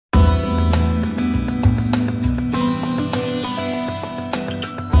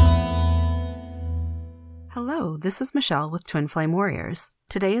Hello, this is Michelle with Twin Flame Warriors.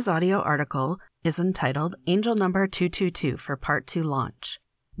 Today's audio article is entitled Angel Number 222 for Part 2 Launch.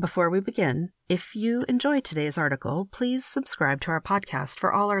 Before we begin, if you enjoy today's article, please subscribe to our podcast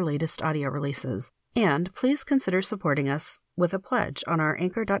for all our latest audio releases, and please consider supporting us with a pledge on our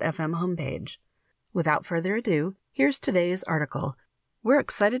Anchor.fm homepage. Without further ado, here's today's article. We're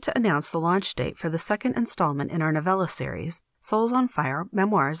excited to announce the launch date for the second installment in our novella series, Souls on Fire,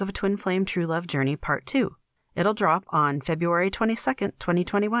 Memoirs of a Twin Flame True Love Journey Part 2. It'll drop on February 22nd,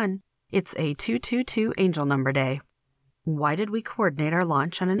 2021. It's a 222 Angel Number Day. Why did we coordinate our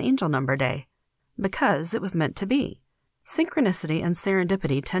launch on an Angel Number Day? Because it was meant to be. Synchronicity and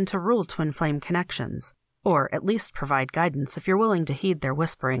serendipity tend to rule twin flame connections, or at least provide guidance if you're willing to heed their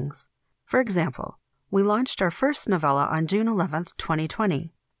whisperings. For example, we launched our first novella on June 11th,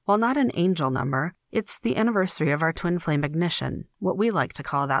 2020. While not an angel number, it's the anniversary of our twin flame ignition, what we like to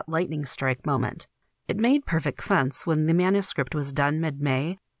call that lightning strike moment. It made perfect sense when the manuscript was done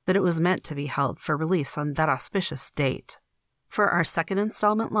mid-May that it was meant to be held for release on that auspicious date. For our second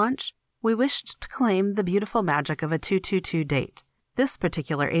installment launch, we wished to claim the beautiful magic of a 222 date. This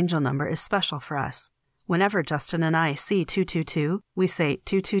particular angel number is special for us. Whenever Justin and I see 222, we say,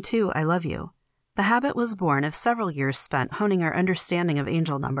 222, I love you. The habit was born of several years spent honing our understanding of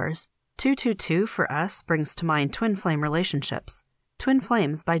angel numbers. 222 for us brings to mind twin flame relationships. Twin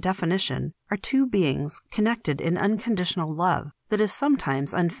flames, by definition, are two beings connected in unconditional love that is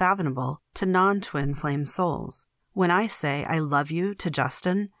sometimes unfathomable to non-twin flame souls. When I say I love you to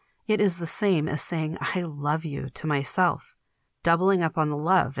Justin, it is the same as saying I love you to myself. Doubling up on the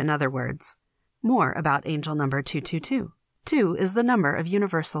love, in other words. More about angel number 222. 2 is the number of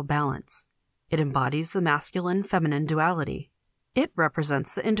universal balance. It embodies the masculine-feminine duality. It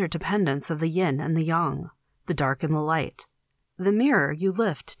represents the interdependence of the yin and the yang, the dark and the light. The mirror you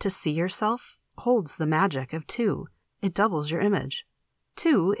lift to see yourself holds the magic of 2. It doubles your image.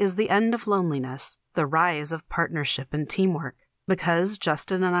 2 is the end of loneliness, the rise of partnership and teamwork. Because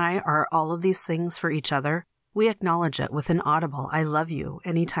Justin and I are all of these things for each other, we acknowledge it with an audible I love you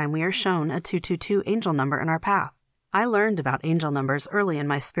anytime we are shown a 222 angel number in our path. I learned about angel numbers early in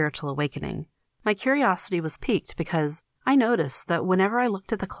my spiritual awakening. My curiosity was piqued because I noticed that whenever I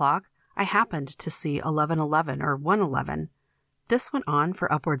looked at the clock, I happened to see 1111 or 111. This went on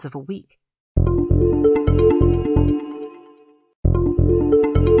for upwards of a week.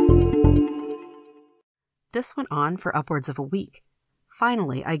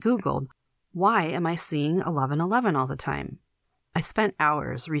 Finally, I Googled, why am I seeing 1111 all the time? I spent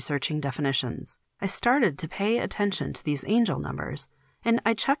hours researching definitions. I started to pay attention to these angel numbers, and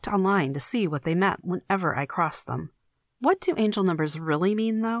I checked online to see what they meant whenever I crossed them. What do angel numbers really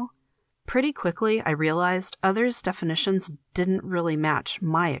mean, though? Pretty quickly, I realized others' definitions didn't really match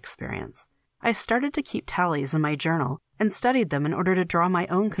my experience. I started to keep tallies in my journal and studied them in order to draw my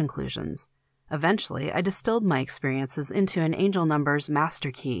own conclusions. Eventually, I distilled my experiences into an angel number's master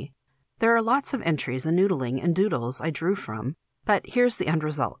key. There are lots of entries and noodling and doodles I drew from, but here's the end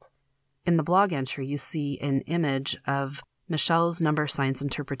result. In the blog entry, you see an image of Michelle's number science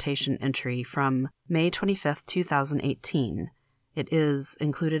interpretation entry from May 25th, 2018. It is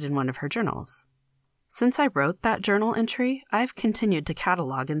included in one of her journals. Since I wrote that journal entry, I've continued to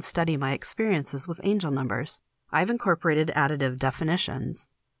catalog and study my experiences with angel numbers. I've incorporated additive definitions.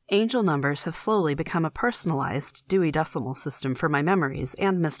 Angel numbers have slowly become a personalized Dewey Decimal System for my memories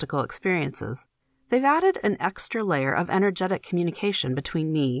and mystical experiences. They've added an extra layer of energetic communication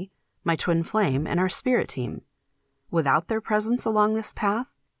between me, my twin flame, and our spirit team. Without their presence along this path,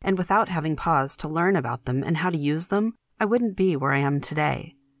 and without having paused to learn about them and how to use them, I wouldn't be where I am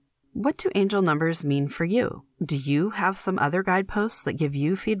today. What do angel numbers mean for you? Do you have some other guideposts that give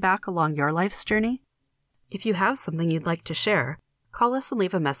you feedback along your life's journey? If you have something you'd like to share, call us and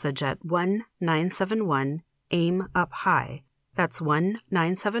leave a message at 1-971-AIM-UP-HIGH. That's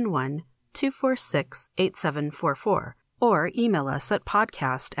 1-971-246-8744. Or email us at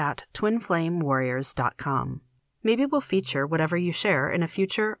podcast@twinflamewarriors.com. Maybe we'll feature whatever you share in a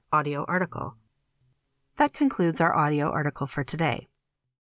future audio article. That concludes our audio article for today.